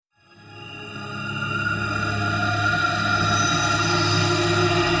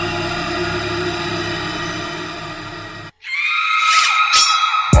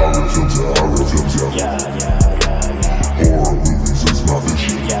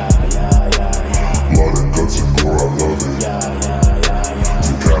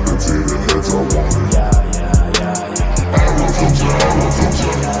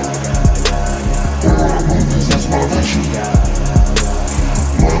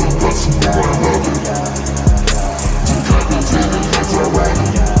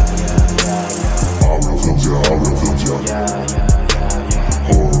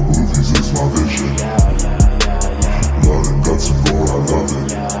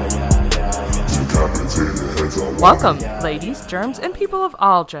Welcome, ladies, germs, and people of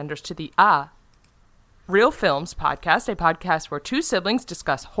all genders to the Real Films podcast, a podcast where two siblings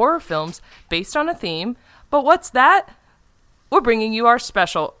discuss horror films based on a theme. But what's that? We're bringing you our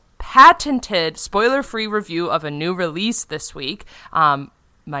special, patented, spoiler-free review of a new release this week.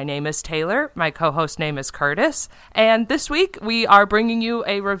 My name is Taylor. My co-host name is Curtis. And this week, we are bringing you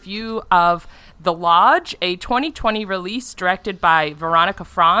a review of The Lodge, a 2020 release directed by Veronica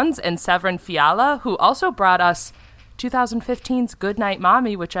Franz and Severin Fiala, who also brought us 2015's Goodnight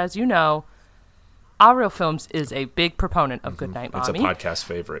Mommy, which, as you know, Real Films is a big proponent of Goodnight Mommy. It's a podcast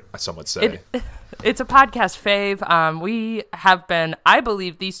favorite, some would say. It's a podcast fave. We have been, I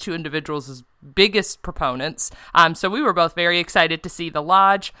believe, these two individuals' biggest proponents. So we were both very excited to see The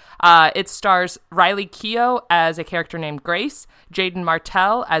Lodge. It stars Riley Keough as a character named Grace, Jaden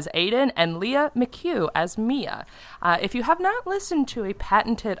Martell as Aiden, and Leah McHugh as Mia. If you have not listened to a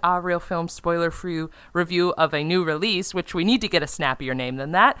patented Real Films spoiler-free review of a new release, which we need to get a snappier name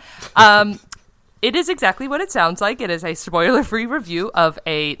than that, it is exactly what it sounds like. It is a spoiler-free review of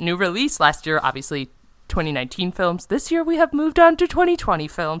a new release. Last year, obviously, 2019 films. This year, we have moved on to 2020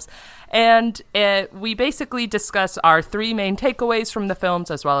 films. And we basically discuss our three main takeaways from the films,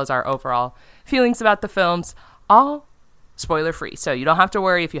 as well as our overall feelings about the films, all spoiler-free. So you don't have to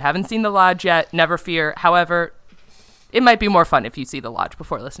worry if you haven't seen The Lodge yet. Never fear. However, it might be more fun if you see The Lodge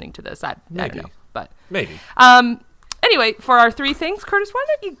before listening to this. I don't know. But maybe. Anyway, for our three things, Curtis, why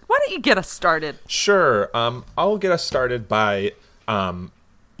don't you get us started? Sure. I'll get us started by,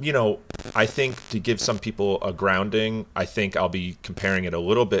 I think to give some people a grounding, I think I'll be comparing it a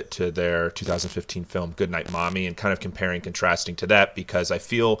little bit to their 2015 film Goodnight Mommy and kind of comparing, contrasting to that, because I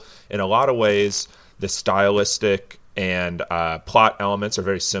feel in a lot of ways the stylistic and plot elements are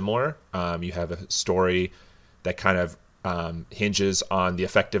very similar. You have a story that kind of hinges on the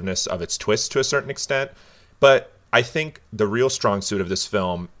effectiveness of its twist to a certain extent, but I think the real strong suit of this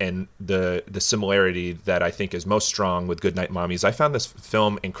film and the similarity that I think is most strong with Goodnight Mommy is I found this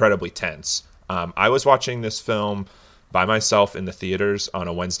film incredibly tense. I was watching this film by myself in the theaters on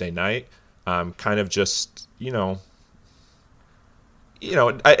a Wednesday night, kind of just,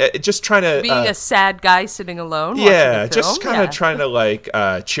 just trying to being a sad guy sitting alone. Yeah, just kind of trying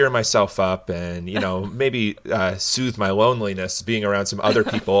to cheer myself up and maybe soothe my loneliness being around some other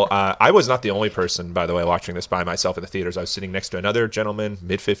people. I was not the only person, by the way, watching this by myself in the theaters. I was sitting next to another gentleman,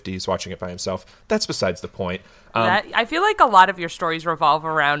 mid-50s, watching it by himself. That's besides the point. I feel like a lot of your stories revolve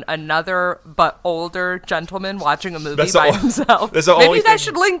around another but older gentleman watching a movie by himself. Maybe you guys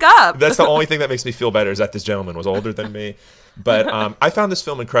should link up. That's the only thing that makes me feel better is that this gentleman was older than me. But I found this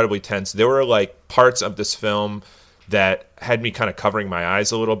film incredibly tense. There were parts of this film that had me kind of covering my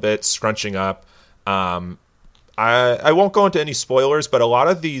eyes a little bit, scrunching up. I won't go into any spoilers, but a lot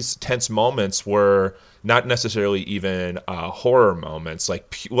of these tense moments were not necessarily even horror moments,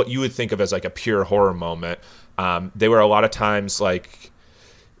 like what you would think of as a pure horror moment. They were a lot of times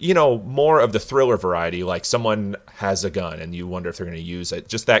more of the thriller variety, like someone has a gun and you wonder if they're going to use it,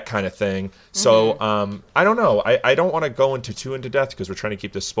 just that kind of thing. Mm-hmm. So I don't know. I don't want to go into depth because we're trying to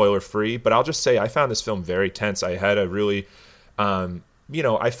keep this spoiler free, but I'll just say I found this film very tense. I had a really,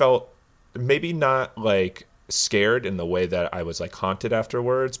 I felt maybe not scared in the way that I was haunted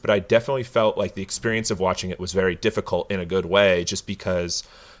afterwards, but I definitely felt like the experience of watching it was very difficult in a good way, just because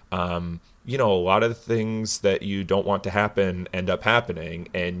a lot of the things that you don't want to happen end up happening,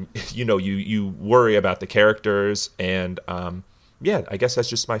 and you worry about the characters, and I guess that's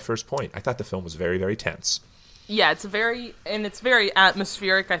just my first point. I thought the film was very, very tense. Yeah, it's very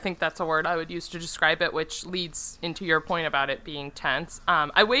atmospheric. I think that's a word I would use to describe it, which leads into your point about it being tense.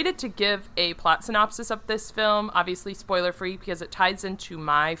 I waited to give a plot synopsis of this film, obviously spoiler free, because it ties into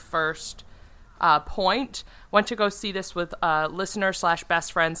my first point. Went to go see this with listener /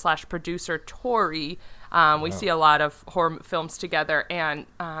 best friend / producer Tori. We see a lot of horror films together, and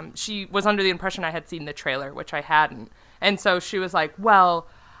she was under the impression I had seen the trailer, which I hadn't. And so she was like, well,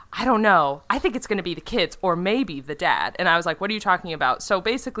 I don't know. I think it's going to be the kids or maybe the dad. And I was like, what are you talking about? So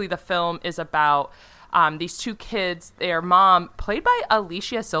basically the film is about these two kids, their mom, played by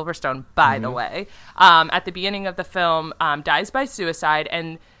Alicia Silverstone, by the way, at the beginning of the film, dies by suicide,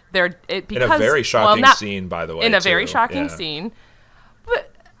 and in a very shocking scene, by the way. In a very shocking scene.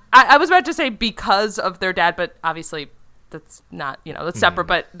 But I was about to say because of their dad, but obviously that's not, that's separate.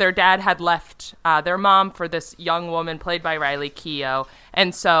 But their dad had left their mom for this young woman played by Riley Keough.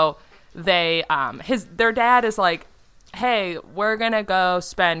 And so their dad is like, hey, we're going to go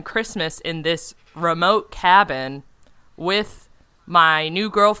spend Christmas in this remote cabin with my new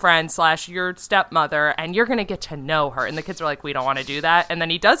girlfriend / your stepmother, and you're going to get to know her. And the kids are like, we don't want to do that. And then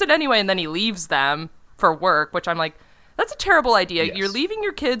he does it anyway, and then he leaves them for work, which I'm like, that's a terrible idea. Yes. You're leaving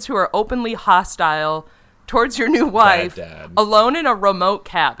your kids who are openly hostile towards your new wife alone in a remote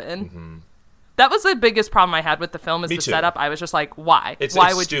cabin. Mm-hmm. That was the biggest problem I had with the film, is the setup. I was just like, why?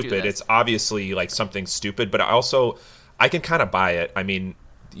 Why would stupid. You do this? It's obviously like something stupid, but I can kind of buy it. I mean,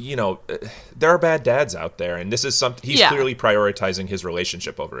 you know, there are bad dads out there, and this is something he's clearly prioritizing his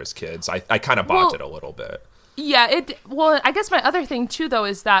relationship over his kids. I kind of bought it a little bit. Yeah, I guess my other thing too, though,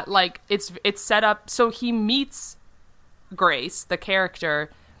 is that like it's set up so he meets Grace, the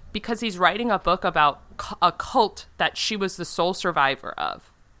character, because he's writing a book about a cult that she was the sole survivor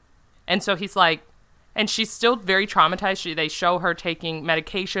of. And so he's like, and she's still very traumatized. They show her taking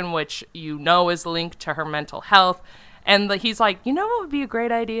medication, which is linked to her mental health. And he's like, you know what would be a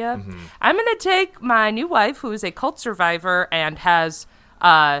great idea? Mm-hmm. I'm going to take my new wife, who is a cult survivor and has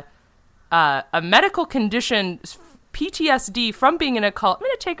a medical condition, PTSD, from being in a cult. I'm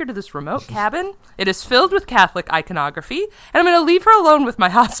going to take her to this remote cabin. It is filled with Catholic iconography. And I'm going to leave her alone with my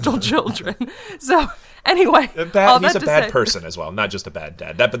hostile children. So anyway. He's a bad person as well, not just a bad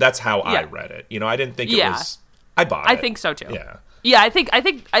dad. But that's how I read it. You know, I didn't think it was... I bought it. I think so, too. Yeah. Yeah, I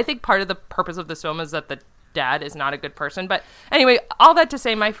think part of the purpose of this film is that the dad is not a good person. But anyway, all that to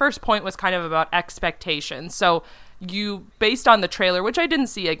say, my first point was kind of about expectations. So based on the trailer, which I didn't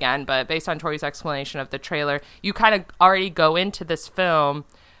see again, but based on Tori's explanation of the trailer, you kind of already go into this film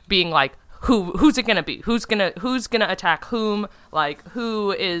being like, who's it gonna be? Who's gonna attack whom? Like,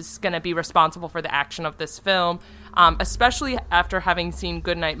 who is gonna be responsible for the action of this film? Especially after having seen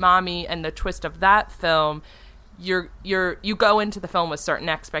Goodnight Mommy and the twist of that film. You go into the film with certain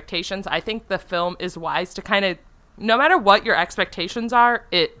expectations. I think the film is wise to kind of, no matter what your expectations are,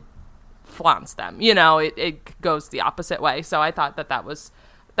 it flaunts them. You know, it goes the opposite way. So I thought that was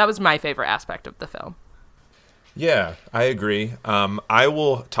my favorite aspect of the film. Yeah, I agree. I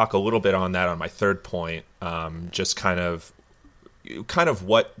will talk a little bit on that on my third point. Just kind of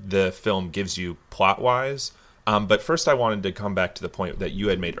what the film gives you plot wise. But first I wanted to come back to the point that you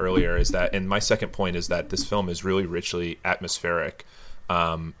had made earlier, is that, and my second point is that this film is really richly atmospheric.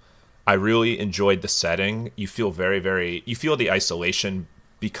 I really enjoyed the setting. You feel you feel the isolation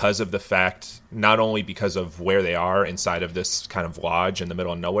because of the fact, not only because of where they are inside of this kind of lodge in the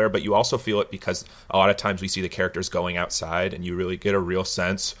middle of nowhere, but you also feel it because a lot of times we see the characters going outside and you really get a real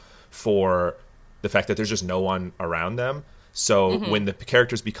sense for the fact that there's just no one around them. So when the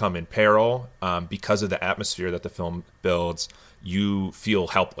characters become in peril, because of the atmosphere that the film builds, you feel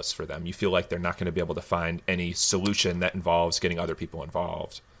helpless for them. You feel like they're not going to be able to find any solution that involves getting other people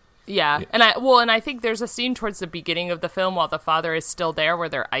involved. Yeah. And I think there's a scene towards the beginning of the film while the father is still there where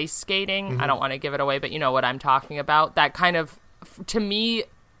they're ice skating. I don't want to give it away, but you know what I'm talking about. That kind of, to me,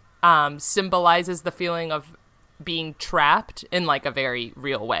 symbolizes the feeling of being trapped in like a very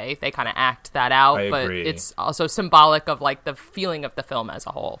real way. They kind of act that out, but it's also symbolic of like the feeling of the film as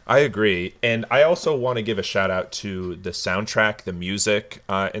a whole. I agree. And I also want to give a shout out to the soundtrack, the music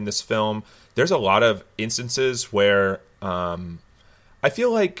in this film. There's a lot of instances where I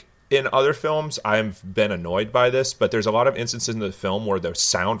feel like in other films I've been annoyed by this, but there's a lot of instances in the film where the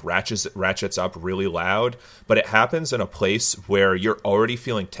sound ratchets up really loud, but it happens in a place where you're already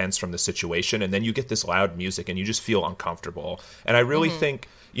feeling tense from the situation, and then you get this loud music and you just feel uncomfortable. And I really think,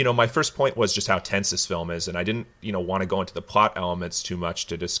 you know, my first point was just how tense this film is, and I didn't, you know, want to go into the plot elements too much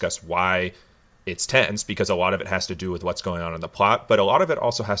to discuss why it's tense, because a lot of it has to do with what's going on in the plot, but a lot of it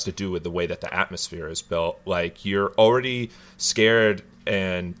also has to do with the way that the atmosphere is built. Like, you're already scared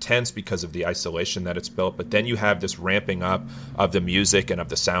and tense because of the isolation that it's built, but then you have this ramping up of the music and of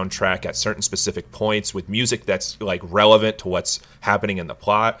the soundtrack at certain specific points with music that's like relevant to what's happening in the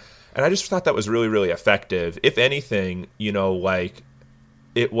plot. And I just thought that was really, really effective. If anything, you know, like,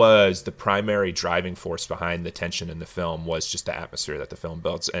 it was the primary driving force behind the tension in the film was just the atmosphere that the film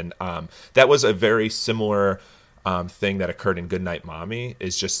builds. And that was a very similar thing that occurred in Goodnight Mommy,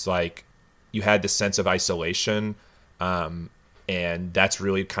 is just like you had this sense of isolation, and that's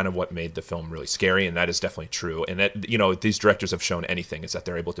really kind of what made the film really scary, and that is definitely true. And that, you know, these directors have shown anything, is that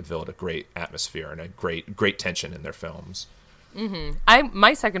they're able to build a great atmosphere and a great tension in their films.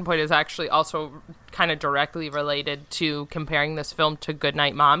 My second point is actually also kind of directly related to comparing this film to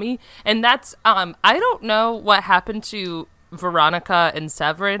Goodnight Mommy, and that's I don't know what happened to Veronica and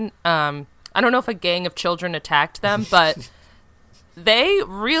Severin. I don't know if a gang of children attacked them, but they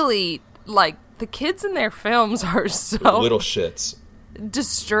really, like, the kids in their films are so little shits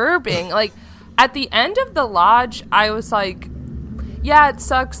disturbing. Like, at the end of The Lodge, I was like, yeah, it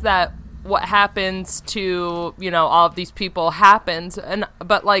sucks that what happens to, you know, all of these people happens,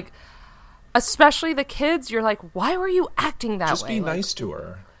 but like, especially the kids, you're like, why were you acting that way? Just be nice to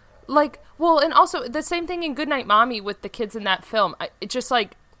her. Like, well, and also the same thing in Goodnight Mommy with the kids in that film. It just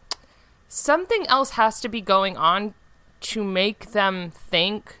like something else has to be going on to make them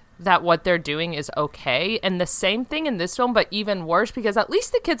think that what they're doing is okay. And the same thing in this film, but even worse, because at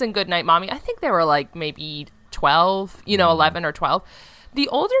least the kids in Goodnight Mommy, I think they were like maybe 12, 11 or 12. The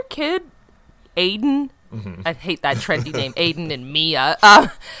older kid, Aiden, I hate that trendy name, Aiden and Mia.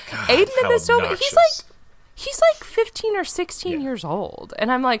 Aiden in this film, he's like 15 or 16 years old.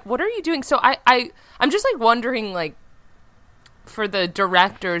 And I'm like, what are you doing? So I'm just like wondering, like, for the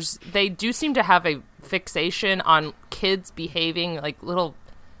directors, they do seem to have a fixation on kids behaving like little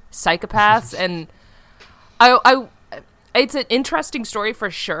psychopaths. And I it's an interesting story for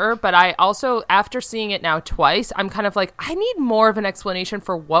sure, but I also, after seeing it now twice, I'm kind of like, I need more of an explanation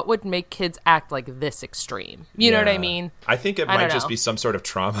for what would make kids act like this extreme. You know what I mean? I think it might just be some sort of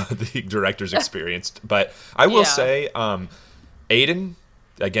trauma the directors experienced. But I will say, Aiden,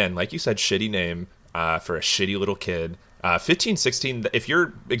 again, like you said, shitty name for a shitty little kid. 15, 16, if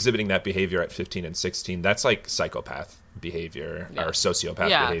you're exhibiting that behavior at 15 and 16, that's like psychopath behavior or sociopath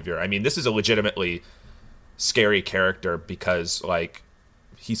behavior. I mean, this is a legitimately scary character because, like,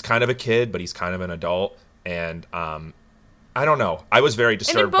 he's kind of a kid, but he's kind of an adult. And I don't know. I was very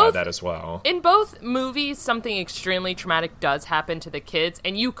disturbed by that as well. In both movies, something extremely traumatic does happen to the kids,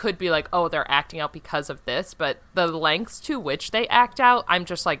 and you could be like, oh, they're acting out because of this, but the lengths to which they act out, I'm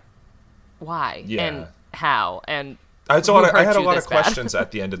just like, why? Yeah. And how? And I had a lot of questions at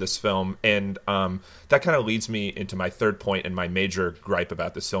the end of this film, and that kind of leads me into my third point and my major gripe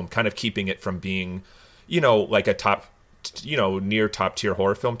about this film, kind of keeping it from being, like a top, near top tier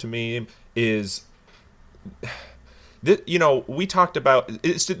horror film to me, is that, we talked about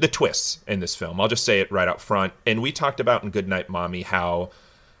it's the twists in this film. I'll just say it right out front. And we talked about in Goodnight Mommy how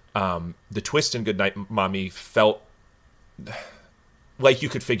the twist in Goodnight Mommy felt like you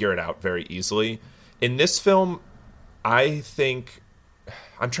could figure it out very easily. In this film, I think,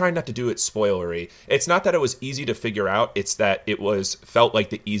 I'm trying not to do it spoilery. It's not that it was easy to figure out. It's that it felt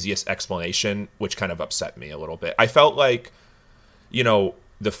like the easiest explanation, which kind of upset me a little bit. I felt like,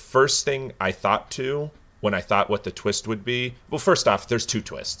 the first thing I thought to when I thought what the twist would be. Well, first off, there's two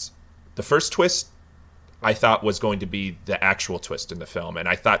twists. The first twist I thought was going to be the actual twist in the film. And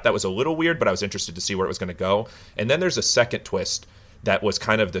I thought that was a little weird, but I was interested to see where it was going to go. And then there's a second twist that was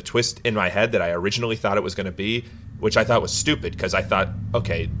kind of the twist in my head that I originally thought it was going to be, which I thought was stupid because I thought,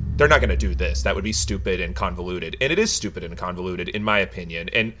 okay, they're not going to do this. That would be stupid and convoluted. And it is stupid and convoluted, in my opinion.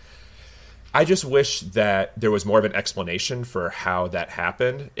 And I just wish that there was more of an explanation for how that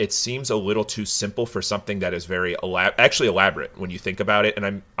happened. It seems a little too simple for something that is very actually elaborate when you think about it. And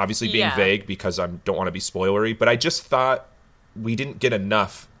I'm obviously being vague because I don't want to be spoilery, but I just thought we didn't get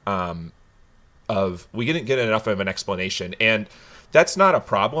enough of an explanation. And that's not a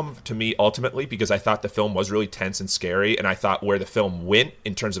problem to me ultimately because I thought the film was really tense and scary, and I thought where the film went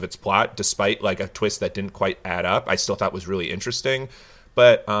in terms of its plot, despite like a twist that didn't quite add up, I still thought was really interesting.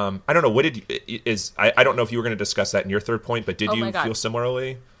 But I don't know, I don't know if you were going to discuss that in your third point, but did you feel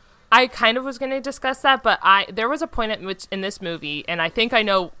similarly? I kind of was going to discuss that, but there was a point at which in this movie, and I think I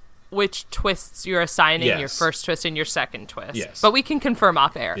know which twists you're assigning your first twist and your second twist. Yes. But we can confirm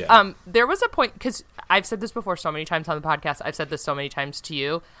off air. Yeah. There was a point, because I've said this before so many times on the podcast, I've said this so many times to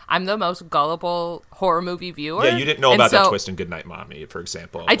you, I'm the most gullible horror movie viewer. Yeah, you didn't know about that twist in Goodnight Mommy, for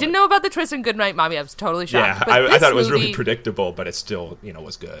example. I didn't know about the twist in Goodnight Mommy. I was totally shocked. Yeah, I thought it was really predictable, but it still,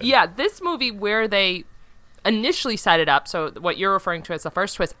 was good. Yeah, this movie where they initially set it up, so what you're referring to as the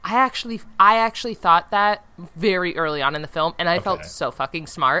first twist, I actually thought that very early on in the film, and I felt so fucking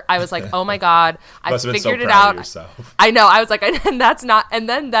smart. I was like, oh my god, I figured it out. I know. I was like, and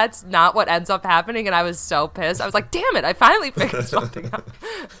then that's not what ends up happening, and I was so pissed. I was like, damn it, I finally figured something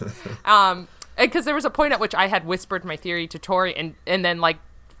out. Because there was a point at which I had whispered my theory to Tori, and then like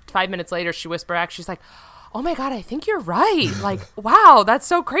 5 minutes later, she whispered back, she's like, oh my god, I think you're right. Like, wow, that's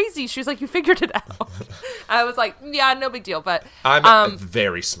so crazy. She was like, you figured it out. I was like, yeah, no big deal. But I'm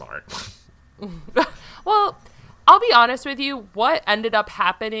very smart. Well, I'll be honest with you. What ended up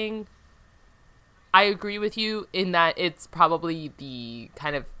happening, I agree with you in that it's probably the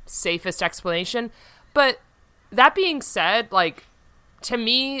kind of safest explanation. But that being said, like, to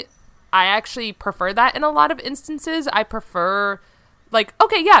me, I actually prefer that in a lot of instances. I prefer, like,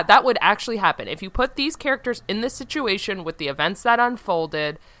 okay, yeah, that would actually happen. If you put these characters in this situation with the events that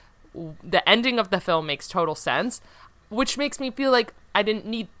unfolded, the ending of the film makes total sense, which makes me feel like I didn't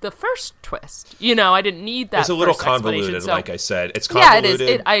need the first twist. I didn't need that. It's a little convoluted, like I said. It's convoluted. Yeah,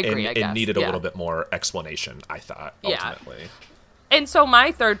 it is. I agree, I guess. It needed a little bit more explanation, I thought, ultimately. Yeah. And so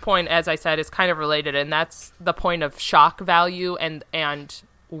my third point, as I said, is kind of related, and that's the point of shock value and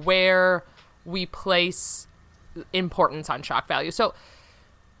where we place importance on shock value. So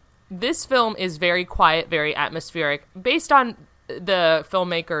this film is very quiet, very atmospheric. Based on the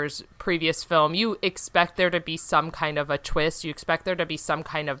filmmaker's previous film, you expect there to be some kind of a twist. You expect there to be some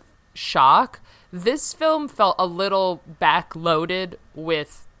kind of shock. This film felt a little backloaded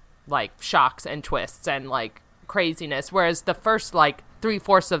with like shocks and twists and like craziness, whereas the first like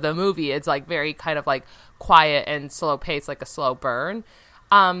 3/4 of the movie, it's like very kind of like quiet and slow paced, like a slow burn.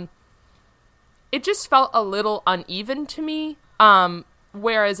 It just felt a little uneven to me.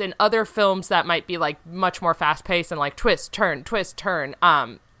 Whereas in other films that might be like much more fast paced and like twist, turn,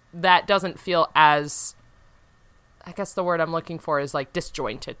 that doesn't feel as, I guess the word I'm looking for is like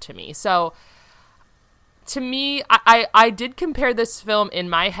disjointed to me. So to me, I did compare this film in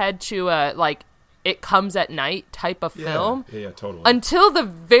my head to a like It Comes at Night type of film. Yeah, totally. Until the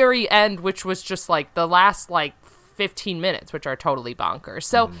very end, which was just like the last like 15 minutes, which are totally bonkers.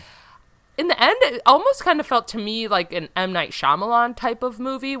 So in the end, it almost kind of felt to me like an M. Night Shyamalan type of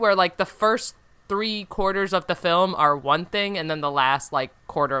movie where like the first 3/4 of the film are one thing and then the last like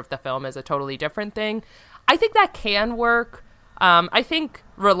quarter of the film is a totally different thing. I think that can work. I think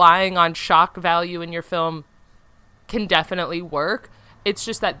relying on shock value in your film can definitely work. It's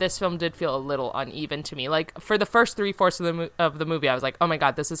just that this film did feel a little uneven to me. Like for the first 3/4 of the movie, I was like, oh my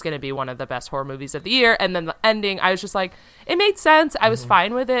God, this is going to be one of the best horror movies of the year. And then the ending, I was just like, it made sense. I was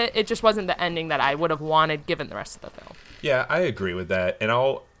fine with it. It just wasn't the ending that I would have wanted given the rest of the film. Yeah, I agree with that. And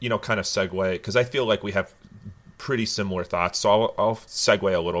I'll, kind of segue because I feel like we have pretty similar thoughts. So I'll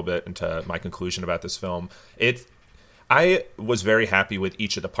segue a little bit into my conclusion about this film. I was very happy with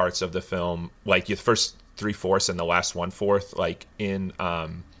each of the parts of the film. Like the first 3/4 and the last 1/4, like in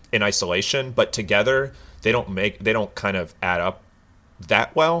isolation, but together they don't kind of add up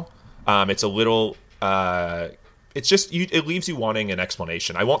that well. It's a little, it's just it leaves you wanting an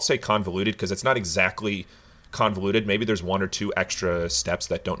explanation. I won't say convoluted because it's not exactly convoluted. Maybe there's one or two extra steps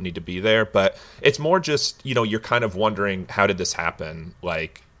that don't need to be there, but it's more just you're kind of wondering, how did this happen?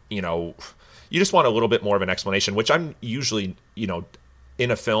 Like you just want a little bit more of an explanation, which I'm usually in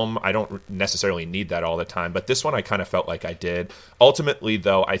a film, I don't necessarily need that all the time, but this one I kind of felt like I did. Ultimately,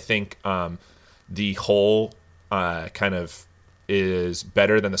 though, I think the whole kind of is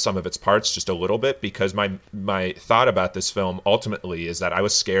better than the sum of its parts just a little bit, because my thought about this film ultimately is that I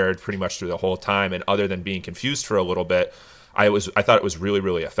was scared pretty much through the whole time, and other than being confused for a little bit, I thought it was really,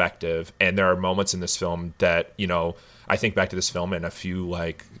 really effective. And there are moments in this film that I think back to this film and a few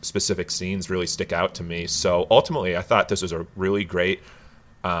like specific scenes really stick out to me. So ultimately, I thought this was a really great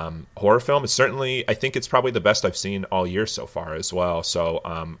horror film. It's certainly, I think it's probably the best I've seen all year so far as well. So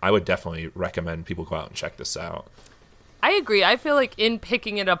I would definitely recommend people go out and check this out. I agree. I feel like in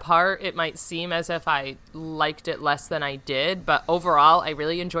picking it apart, it might seem as if I liked it less than I did, but overall, I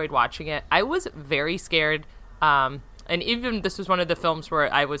really enjoyed watching it. I was very scared. And even this was one of the films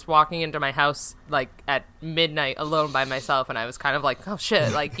where I was walking into my house like at midnight alone by myself, and I was kind of like, oh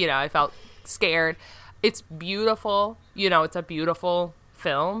shit, like, I felt scared. It's beautiful. It's a beautiful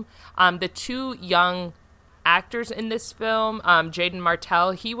film. The two young actors in this film, Jaden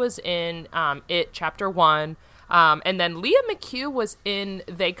Martell, he was in It Chapter 1. And then Leah McHugh was in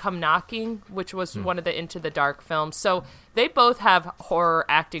They Come Knocking, which was one of the Into the Dark films. So they both have horror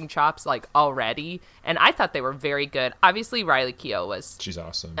acting chops like already, and I thought they were very good. Obviously, Riley Keough she's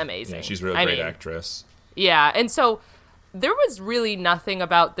awesome, amazing. Yeah, she's a really great actress. Yeah, and so there was really nothing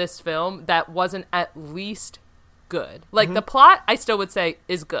about this film that wasn't at least good. Like the plot, I still would say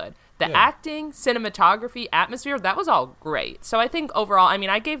is good. The acting, cinematography, atmosphere, that was all great. So I think overall,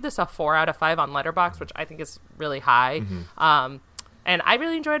 I gave this a 4 out of 5 on Letterboxd, which I think is really high. And I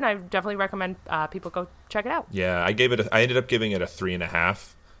really enjoyed it, and I definitely recommend people go check it out. Yeah, I ended up giving it a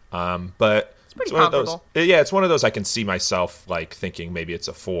 3.5. But it's pretty comparable. It's one of those I can see myself like thinking maybe it's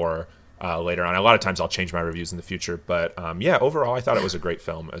a 4 later on. A lot of times I'll change my reviews in the future, but overall I thought it was a great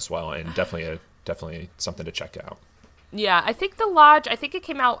film as well, and definitely something to check out. Yeah, I think The Lodge, it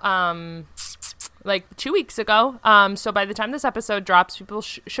came out like 2 weeks ago. So by the time this episode drops, people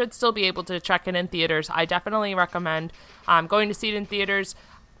should still be able to check it in theaters. I definitely recommend going to see it in theaters.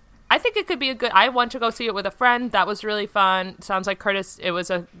 I think it could be I want to go see it with a friend. That was really fun. Sounds like Curtis, it was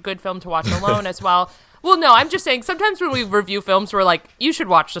a good film to watch alone as well. Well, no, I'm just saying sometimes when we review films, we're like, you should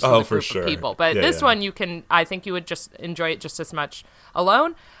watch this with a group of people. But this one, I think you would just enjoy it just as much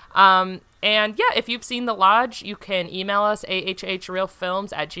alone. And yeah, if you've seen The Lodge, you can email us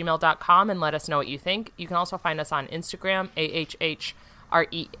ahhrealfilms@gmail.com and let us know what you think. You can also find us on Instagram,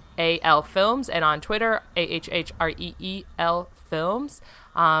 ahhreal films, and on Twitter, ahhreel films.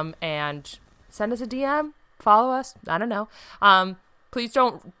 And send us a DM, follow us. I don't know. Please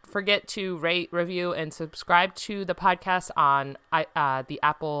don't forget to rate, review, and subscribe to the podcast on the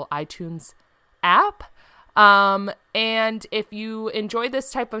Apple iTunes app. And if you enjoy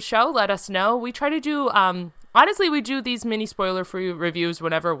this type of show, let us know. We try to do, honestly, we do these mini spoiler-free reviews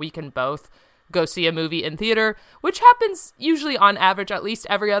whenever we can both go see a movie in theater, which happens usually on average at least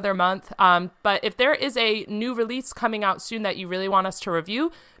every other month. But if there is a new release coming out soon that you really want us to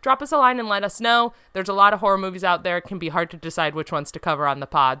review, drop us a line and let us know. There's a lot of horror movies out there. It can be hard to decide which ones to cover on the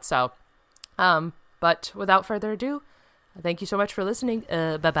pod. So, but without further ado, thank you so much for listening.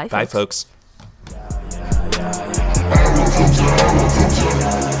 Bye-bye, folks. Bye, folks.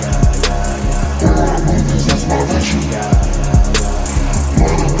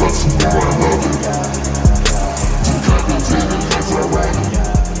 That's